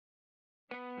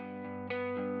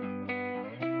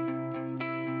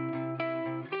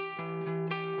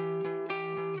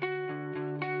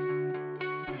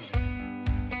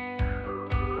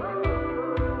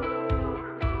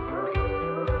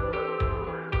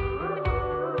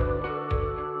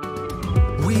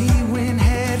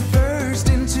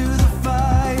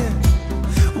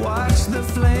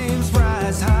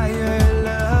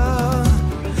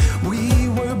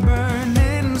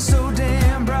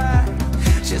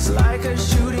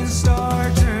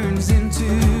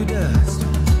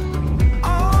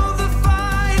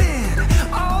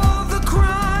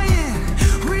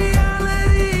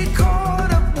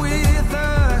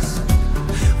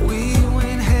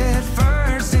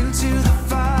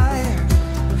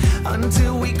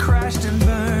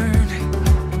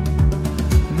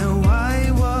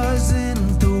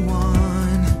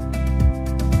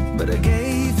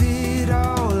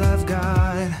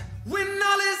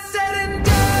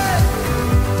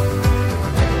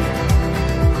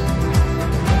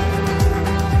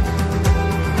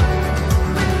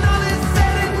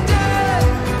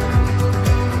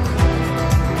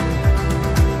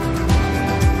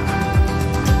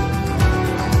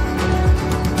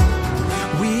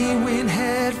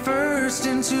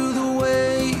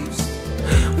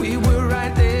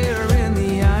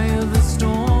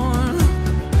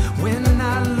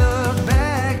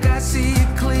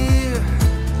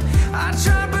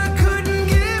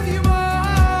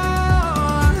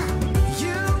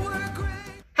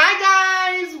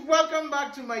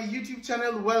my YouTube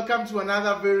channel. Welcome to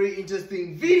another very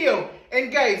interesting video.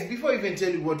 And guys, before I even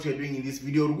tell you what we're doing in this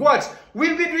video, what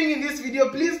we'll be doing in this video,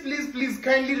 please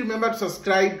kindly remember to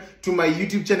subscribe to my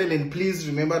YouTube channel, and please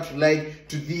remember to like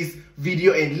to this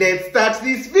video, and let's start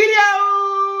this video.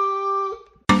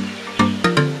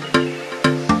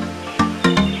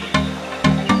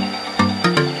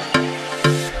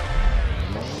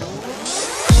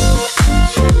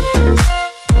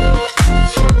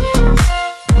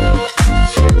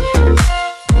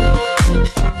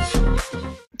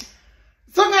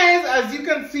 As you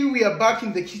can see, we are back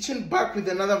in the kitchen, back with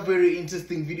another very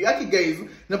interesting video. Okay guys,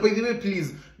 now by the way,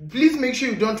 please make sure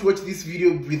you don't watch this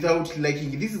video without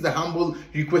liking it. This is a humble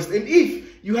request, and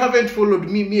if you haven't followed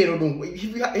me I don't know,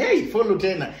 hey, follow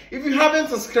Tena. If you haven't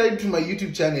subscribed to my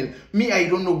YouTube channel, I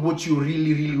don't know what you're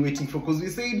really waiting for, because we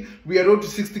said we are road to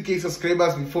 60k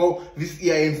subscribers before this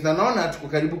year ends. Now tuko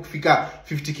karibu kufika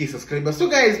 50k subscribers. So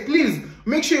guys, please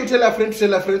make sure you tell a friend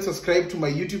subscribe to my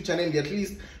YouTube channel, at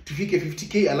least to fike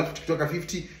 50k, alafu tukitoka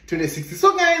 50 to 60.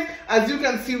 So guys, as you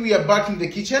can see, we are back in the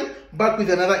kitchen, back with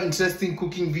another interesting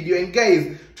cooking video. And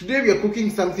guys, today we are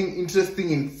cooking something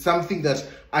interesting and something that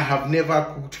I have never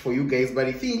cooked for you guys, but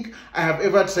I think I have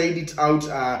ever tried it out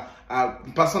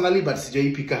personally, but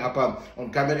sijaipika hapa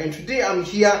on camera. And today I'm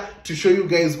here to show you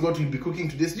guys what we'll be cooking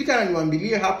today. Sijui kana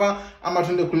niwaambilie hapa ama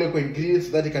tuende kule kwa ingredients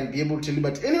so that I can be able to tell you.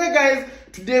 But anyway guys,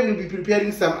 today we'll be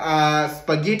preparing some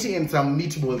spaghetti and some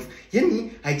meatballs.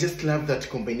 Yani, I just love that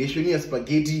combination here,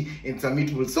 spaghetti and some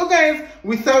meatballs. So guys,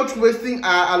 without wasting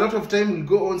a lot of time, we'll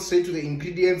go on straight to the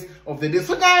ingredients of the day.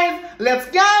 So guys, let's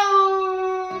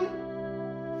go!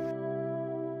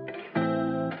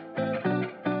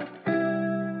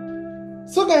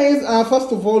 So guys,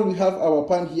 first of all, we have our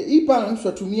pan here. Hii pan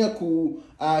tutatumia ku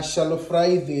shallow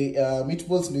fry the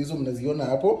meatballs, ndio hizo mnaziona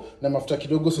hapo, na mafuta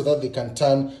kidogo so that they can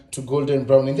turn to golden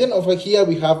brown. And then over here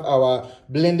we have our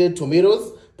blended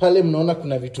tomatoes. Pale mnaona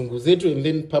kuna vitunguu zetu, and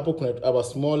then papo kuna our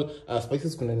small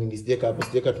spices, kuna nini sijeka hapo,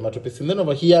 sijeka tomato paste. And then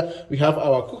over here we have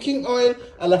our cooking oil,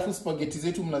 alafu spaghetti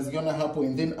zetu mnaziona hapo,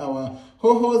 and then our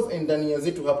hohos and dania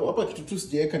zetu hapo. Hapa kitu tu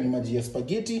sijeka ni maji ya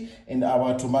spaghetti and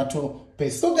our tomato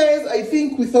paste. So guys, I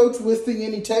think without wasting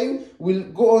any time, we'll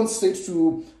go on straight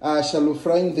to shallow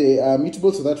frying the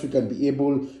meatballs so that we can be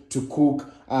able to cook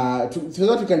so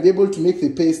that we can be able to make the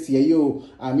paste ya hiyo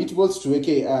meatballs,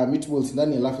 tuweke meatballs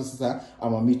ndani, alafu sasa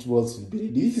our meatballs will be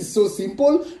ready. This is so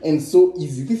simple and so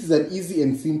easy. This is an easy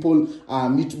and simple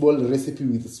meatball recipe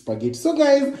with spaghetti. So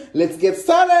guys, let's get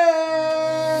started.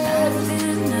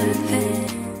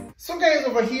 So guys,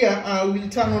 over here we'll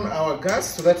turn on our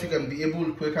gas so that we can be able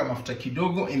to kuweka mafuta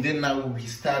kidogo, and then now we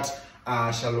start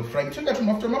shallow frying. Tuweka tu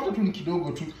mafuta tu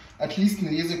kidogo tu, at least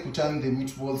niweze kuturn the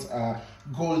meatballs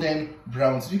golden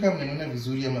brown. So you can mnaona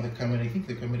vizuri ama the camera. I think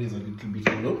the camera is a little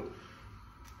bit low.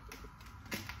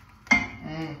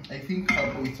 I think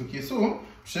hapo it's okay. So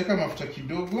tuweka mafuta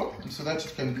kidogo so that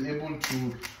it can be able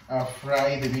to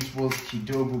fry the meatballs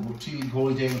kidogo until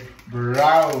golden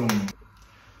brown.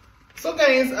 So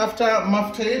guys, after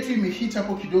mafuta yetu imehit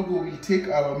hapo kidogo, we'll take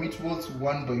our meatballs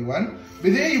one by one.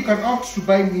 But then you can opt to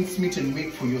buy minced meat and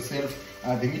make for yourself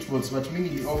the meatballs, but mimi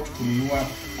ni opt kununua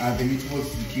the meatballs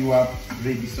zikiwa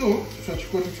ready. So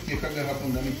tutachukua tu tukiweka hapo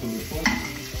ndani polepole.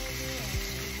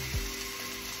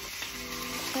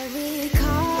 Every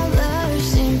color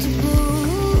seems to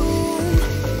bloom,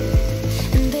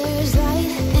 and there's light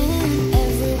in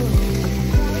every room.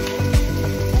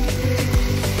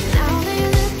 Now that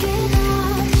you're looking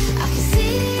up, I can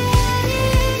see it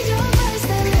in your eyes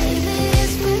that lately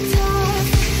it's been tough.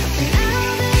 But now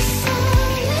the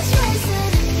sun is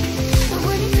rising, and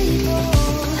we're new people.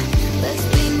 Let's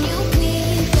be new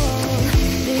people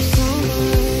this summer.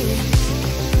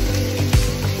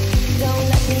 Don't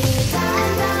let me down.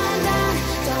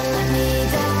 Don't let me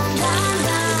down.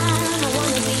 I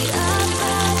wanna be up,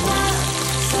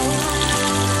 so high.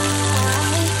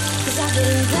 'Cause I've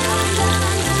been down.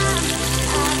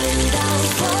 I've been down,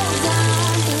 so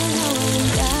down,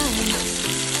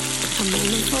 I'm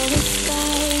aiming for the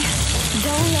sky.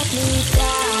 Don't let me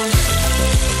down.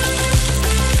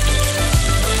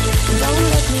 Don't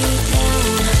let me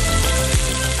down.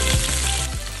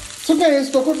 So guys,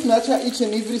 tutakuwa tunaacha each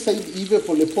and every side ive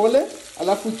pole,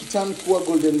 alafu ikiturn kuwa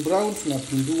golden brown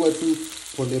tunapindua tu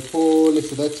pole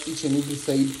so that each and every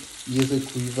side iweze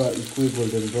kuiva ikuwe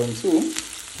golden brown. So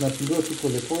tunapindua tu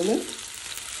pole.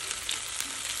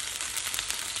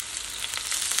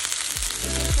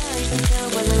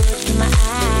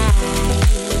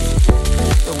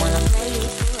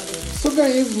 So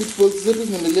guys, meatballs zetu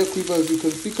zinaendelea kuiva, as you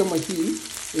can see kama hii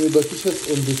imebakisha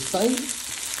on the side.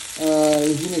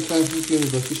 Ingine kama hii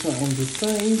imebakisha on the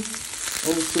side.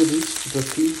 Also this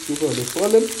tutaflip pole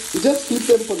pole. We just flip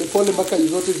them pole pole mpaka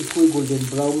zote zikuwe golden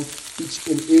brown each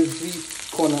and every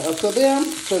corner. After there,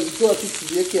 tutazitoa tu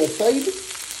tuziweke aside.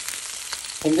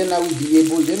 And then now we'll be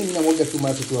able, then mimi namwaga tu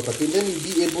maji tu hapa. And then we'll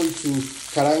be able to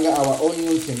karanga our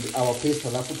onions and our paste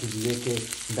alafu tuziweke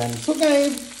ndani. So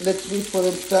guys, let's wait for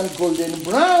them to turn golden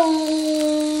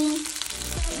brown.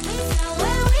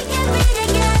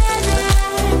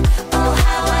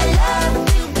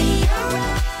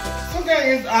 So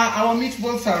guys, our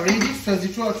meatballs are ready.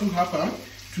 Tutazitoa tu hapa.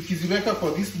 Tukiziweka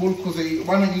kwa this bowl because I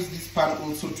want to use this pan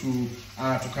also to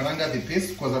karanga the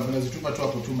paste kwa sababu nazitupa tu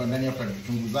hapo tu ndani hapa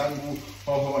vitunguu zangu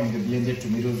hoho and the blended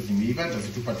tomatoes zimeiva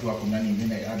nazitupa tu hapo ndani and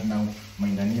then I add now my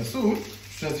ndania. So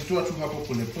tutazitoa tu hapo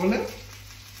pole pole.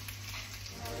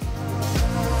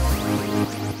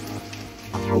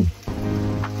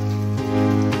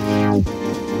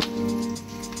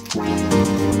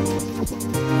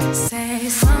 Say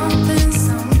something.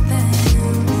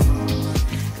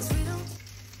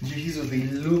 They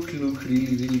look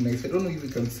really nice. I don't know if you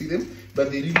can see them,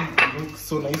 but they really look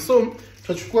so nice. So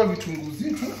tutachukua vitunguu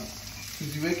zetu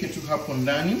tuziweke tu hapo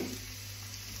ndani.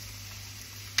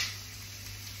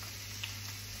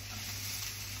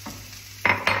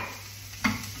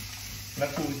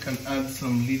 Alafu we can add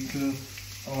some little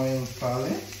oil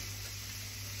pale.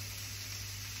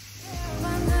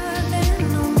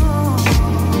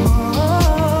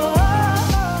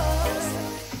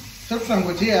 Sasa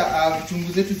tunangojea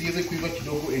vitunguu zetu ziweze kuiva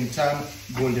kidogo and turn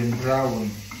golden brown.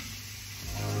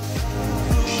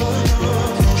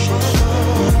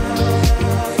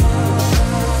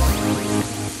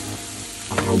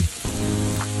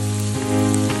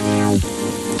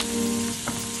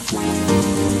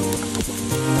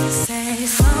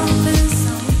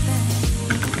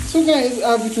 So guys,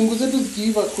 vitunguu zetu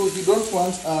zikiiva because we don't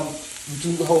want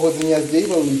vitunguu hoho zenye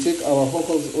hazijaiva, we take our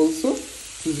hohos also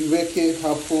tuziweke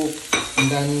hapo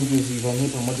ndani ndio zivanie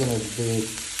pamoja na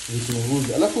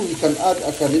vitunguu. Alafu we can add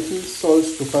a little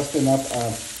salt to fasten up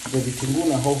the vitunguu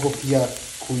na hoho pia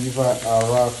kuiva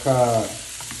haraka.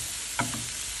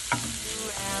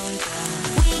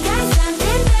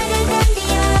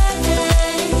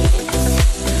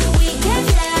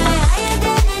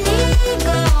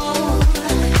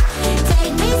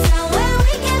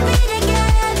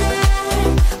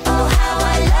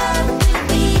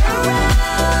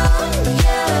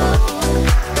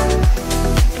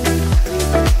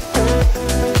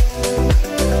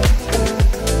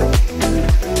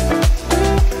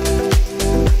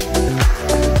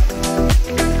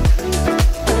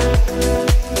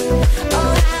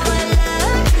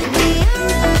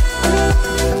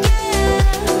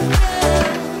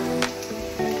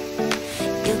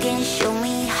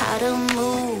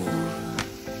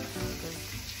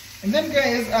 And then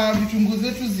guys, vitunguu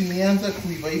zetu zimeanza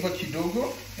kuiva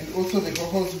kidogo, and also the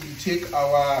hohos will take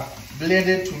our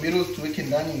blended tomatoes tuweke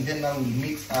ndani, and then now we'll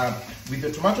mix with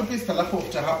the tomato paste. Alafu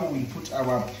after hapo we'll put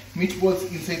our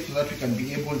meatballs inside so that we can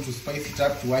be able to spice it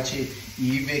up, tuache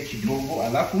iive kidogo,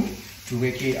 alafu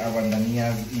tuweke our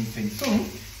ndanias inside. So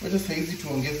let us saizi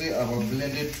tuongeze our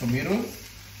blended tomatoes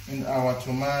and our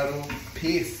tomato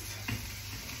paste.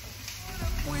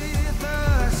 With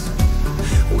us,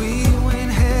 we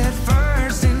went head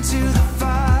first into the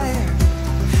fire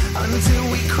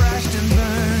until we crashed and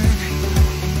burned.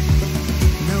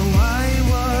 No, I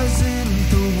wasn't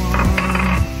the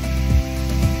one,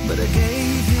 but I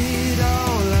gave it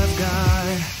all I've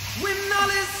got. When all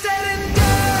is said and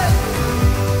done,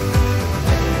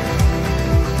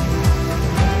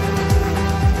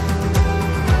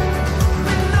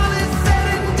 when all is said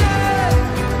and done,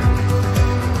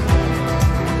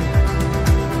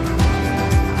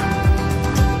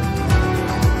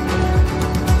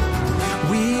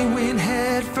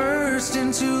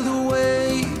 into the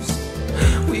waves.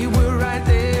 We were right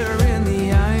there in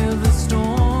the eye of the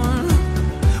storm.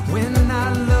 When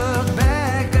I look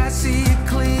back, I see it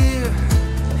clear.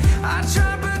 I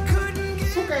tried but couldn't get.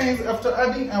 So guys, after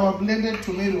adding our blended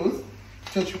tomatoes,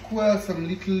 tutachukua some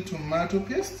little tomato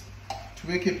paste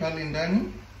tuweke pale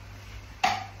ndani.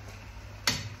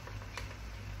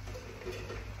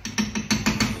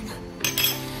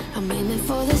 I'm aiming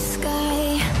for the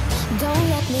sky. Don't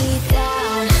let me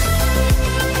down.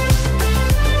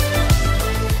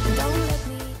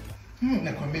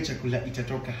 Nakwambia chakula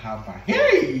itatoka hapa.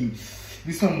 Hey!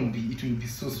 This one it will be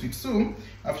so sweet. So,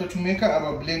 after to make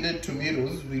our blended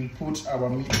tomatoes, we'll put our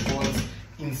meatballs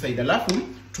inside. Alafu,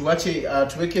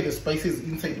 tuweke the spices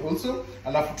inside also.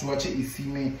 Alafu, tuwache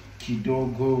isime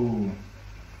kidogo.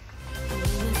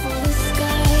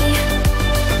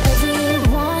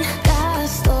 Everyone got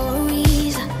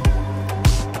stories.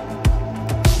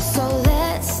 So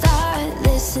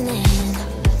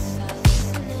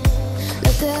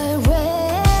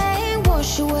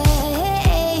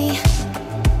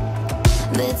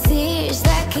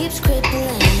keeps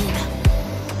crippling.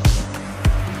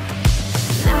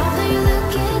 Now that you're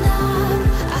looking up,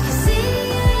 I can see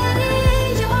it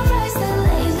in your eyes that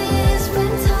lately it's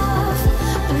been tough.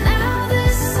 But now the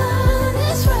sun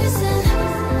is rising,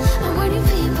 and we're new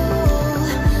people.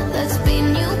 Let's be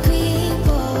new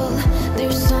people.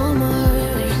 There's summer.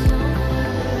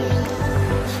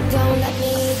 Don't let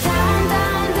me down,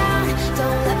 down, down.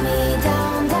 Don't let me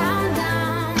down, down,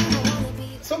 down.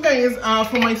 So guys,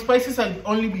 for my spices, I'll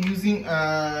only be using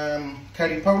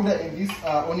curry powder and this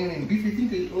onion and beef. I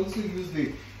think I also use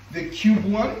the cube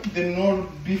one, the Nor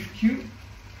beef cube.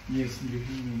 Yes,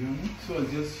 so I'll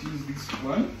just use this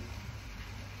one.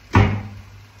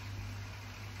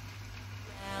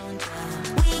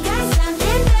 We got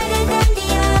something better than the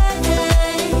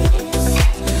others.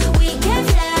 We can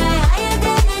fly higher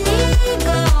than an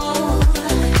eagle.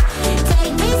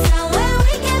 Take me somewhere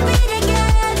we can be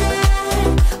together.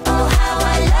 Oh, how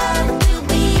I love to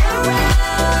be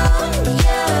around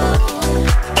you.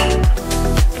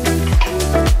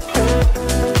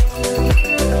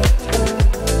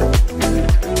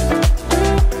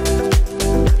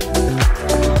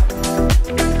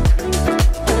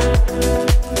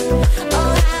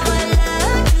 Oh, how I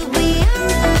love to be around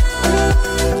you.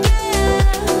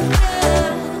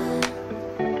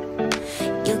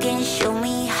 You can show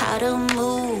me how to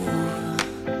move,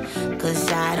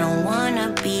 'cause I don't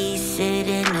wanna be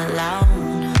sitting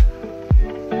alone.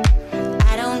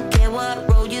 I don't care what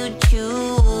road you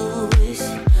choose.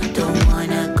 Don't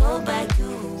wanna go back to.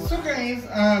 So guys,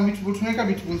 tunaweka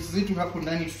meatballs zetu hapo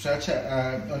ndani, tutaacha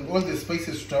on all the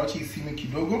spices tutaacha isime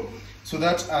kidogo, so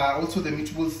that also the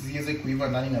meatballs ziweze kuiva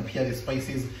ndani na pia the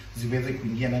spices ziweze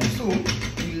kuingia ndani. So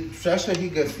tutaacha hii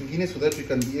gas nyingine so that we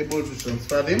can be able to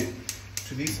transfer them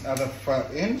to this other far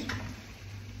end.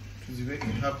 Tuziweke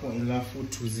hapo alafu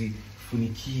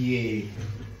tuzifunikie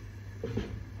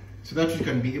so that we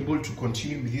can be able to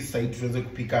continue with this side, tuweze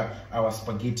kupika our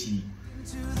spaghetti.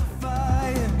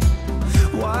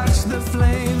 Watch the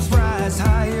flames rise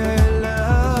higher,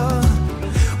 love.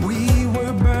 We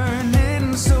were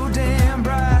burning so damn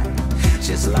bright,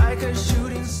 just like a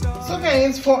shooting star. So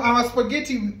guys, for our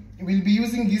spaghetti, we'll be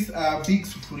using this big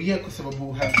sufuria kwa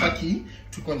sababu hataki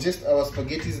to congest our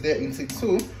spaghettis there inside.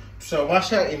 So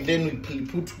tutawasha and then we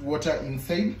put water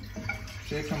inside.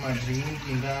 Tutaweka maji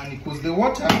mingi ndani because the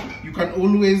water, you can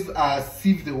always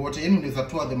sieve the water. Yani unaweza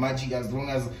toa the maji as long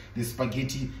as the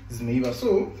spaghetti zimeiva.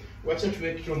 So wacha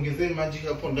tuongezee maji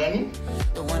hapo ndani.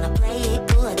 Don't wanna play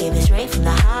it cool, I give it straight from the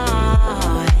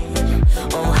heart.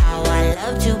 Oh, how I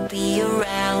love to be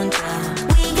around you.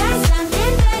 We got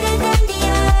something better than the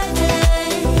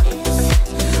others.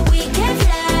 We can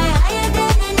fly higher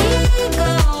than an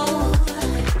eagle.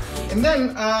 And then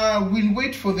we'll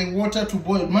wait for the water to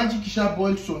boil. Maji kisha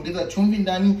boil, tutaongeza chumvi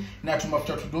ndani na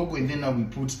tumafuta kidogo, and then now we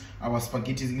put our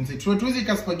spaghetti inside. Tuweze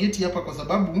ka spaghetti hapa kwa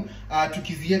sababu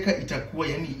tukiziweka itakuwa,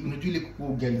 yani unajua ile kukua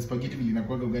ugali spaghetti vile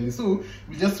inakuwa ugali. So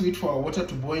we just wait for our water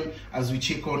to boil as we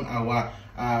check on our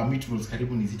meatballs.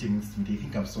 Karibu nizite next meat. I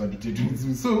think I'm so addicted to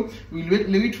this. So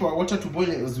we'll wait for our water to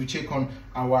boil as we check on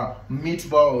our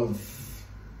meatballs.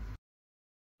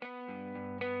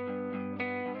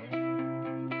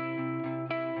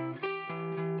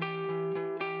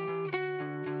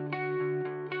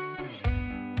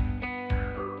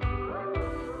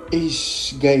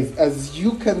 Ish, guys, as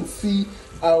you can see,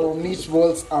 our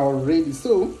meatballs are ready.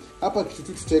 So hapa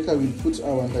kitu tutaweka, we'll put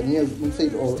our ndania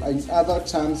inside, or in other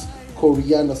terms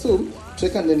coriander. So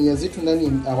tutaweka ndania zetu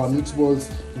ndani, our meatballs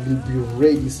will be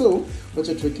ready. So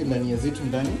wacha tuweke ndania zetu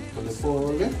ndani pole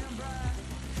pole.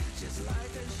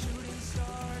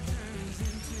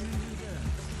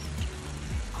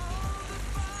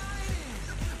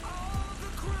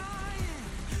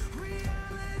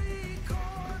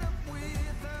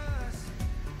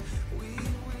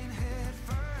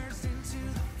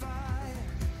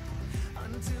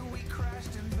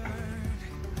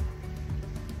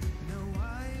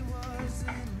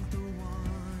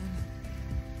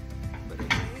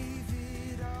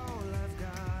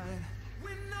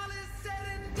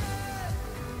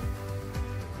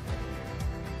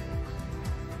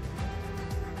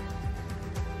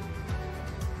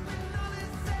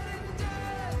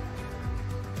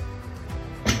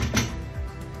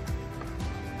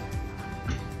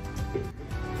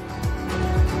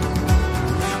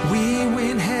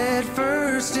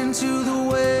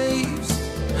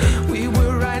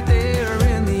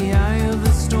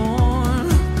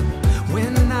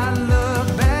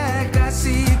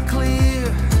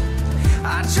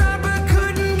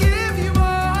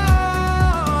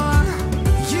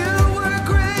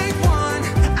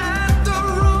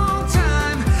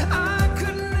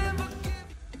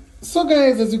 So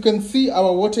guys, as you can see,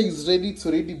 our water is ready. It's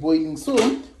already boiling. So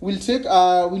we'll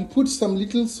put some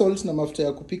little salt na mafuta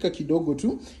ya kupika kidogo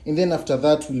tu, and then after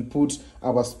that we'll put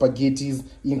our spaghettis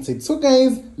inside. So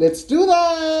guys, let's do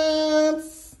that.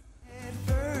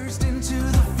 Burst into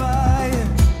the fire.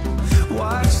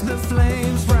 Watch the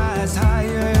flames rise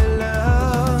higher,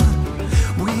 love.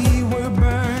 We were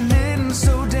burning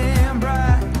so damn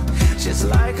bright, just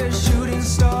like a shooting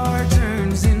star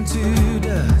turns into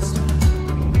dust.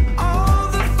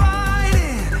 All the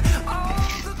fighting, all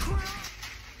the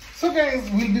So guys,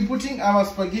 we'll be putting our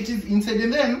spaghettis inside,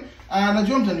 and then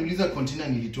najua mtaniuliza container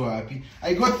nilitoa wapi.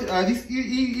 I got this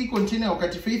container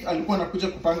wakati Faith alikuwa anakuja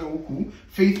kupanga huku.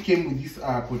 Faith came with this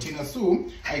container, so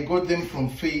I got them from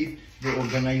Faith, the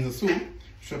organizer. So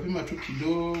tutapima tu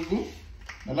kidogo,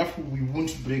 alafu we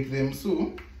won't break them.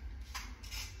 So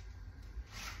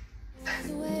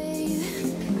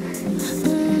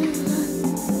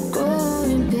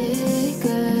growing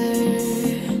bigger.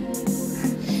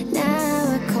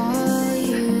 Now I call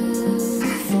you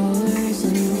force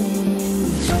of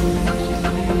nature.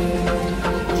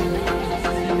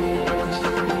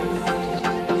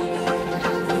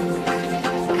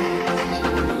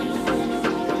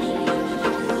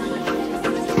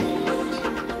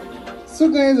 So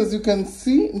guys, as you can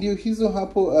see, ndio hizo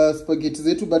hapo spaghetti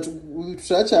zetu, but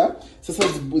tutaacha sasa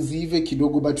ziive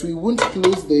kidogo, but we won't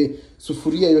close the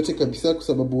sufuria yote kabisa kwa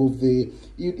sababu of the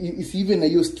even na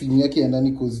hiyo steam yake ya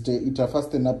ndani, cause it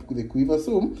fasten up the kuiva.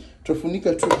 So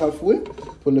tutafunika tu halfway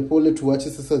pole pole, tuache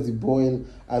sasa ziboil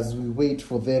as we wait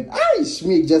for them.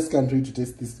 Me just can't wait to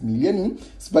taste this meal. Yani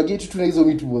spaghetti tuna hizo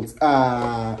meatballs.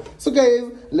 So guys,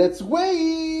 let's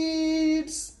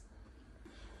wait.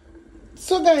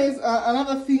 So guys,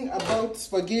 another thing about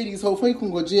spaghetti is haufai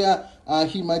kungojea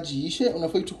hii maji ishe.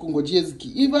 Unafai tu kungojea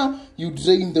zikiiva, you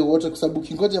drain the water, kwa sababu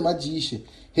kingoja maji ishe,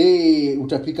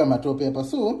 utapika matope hapa.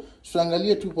 So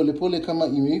tutaangalia tu pole pole kama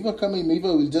imeiva. Kama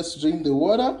imeiva, we'll just drain the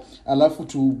water, alafu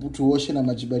tuoshe na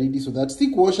maji baridi, so that si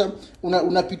kuosha,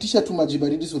 unapitisha tu maji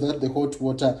baridi so that the hot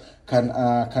water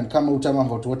can come out, ama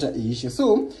hot water iishe.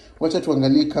 So wacha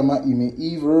tuangalie kama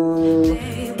imeiva.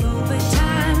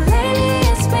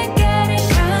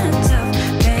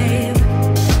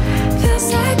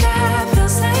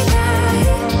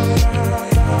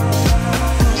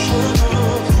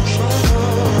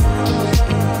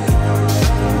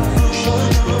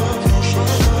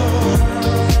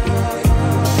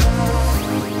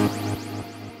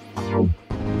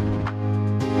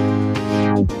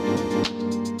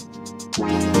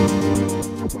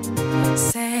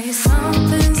 Say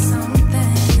something,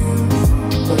 something,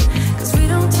 'cause we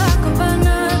don't talk about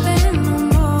nothing no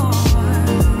more.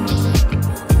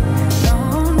 No,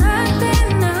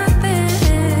 nothing, nothing.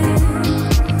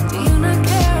 Do you not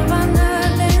care about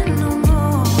nothing no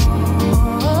more?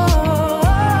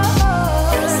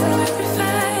 So if you're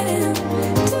fighting,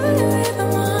 do you even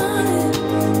want it?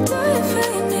 Do you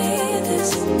feel you need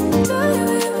this? Do you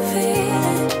even feel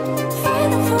it?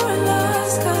 Fighting for a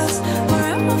lost cause, or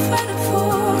am I fighting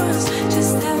for us?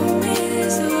 Just tell me,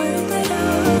 is it worth it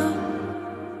all?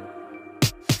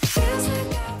 Feels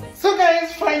like I've been So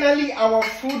guys, finally our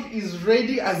food is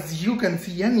ready. As you can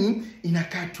see, yani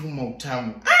inakaa tu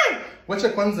mautamu. Wacha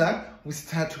kwanza we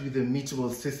start with the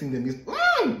meatballs, tasting the meat.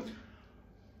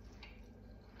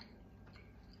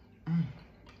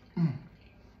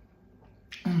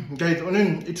 Guys,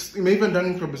 it's imeiva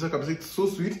ndani kabisa kabisa. It's so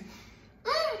sweet.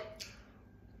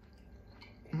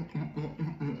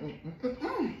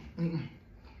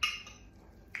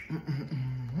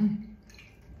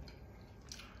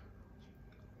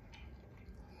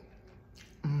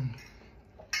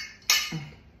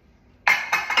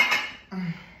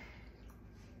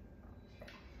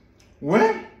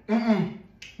 Well,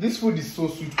 this food is so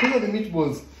sweet. Look at the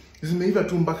meatballs. Zimeiva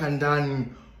tu mpaka ndani.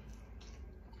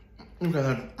 Look at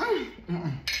that.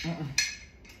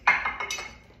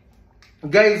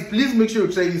 Guys, please make sure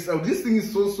you try this out. This thing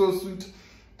is so sweet.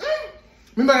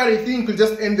 Remember, I think we'll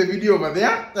just end the video over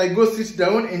there. I go sit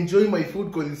down, enjoy my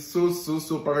food because it's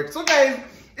so perfect. So guys,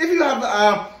 if you have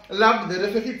loved the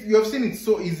recipe, you have seen it's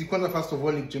so easy. First of all,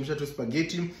 in to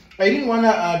spaghetti, I didn't want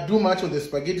to do much of the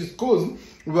spaghetti because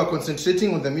we were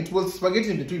concentrating on the meatballs. Spaghetti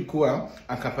in between kuwa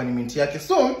accompaniment yake.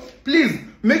 So please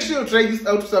make sure you try this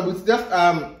out. So it's just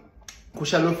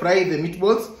shallow fry the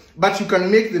meatballs, but you can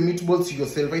make the meatballs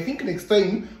yourself. I think next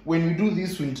time when we do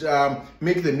this, we'll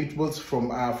make the meatballs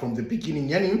from the beginning.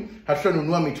 Yani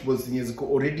hatutanunua meatballs zenye ziko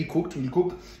already cooked.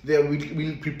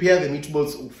 We'll prepare the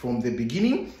meatballs from the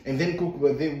beginning and then cook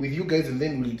with you guys, and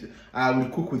then we'll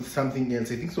cook with something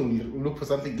else. I think so. We'll look for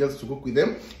something else to cook with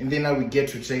them, and then now we get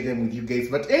to try them with you guys.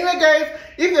 But anyway, guys,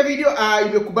 if the video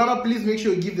imekubamba, please make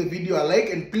sure you give the video a like,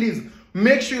 and please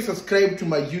make sure you subscribe to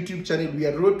my YouTube channel. We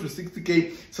are road to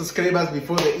 60k subscribers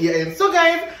before the year ends. So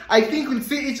guys, I think we'll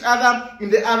see each other in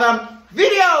the other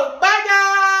video. Bye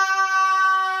guys.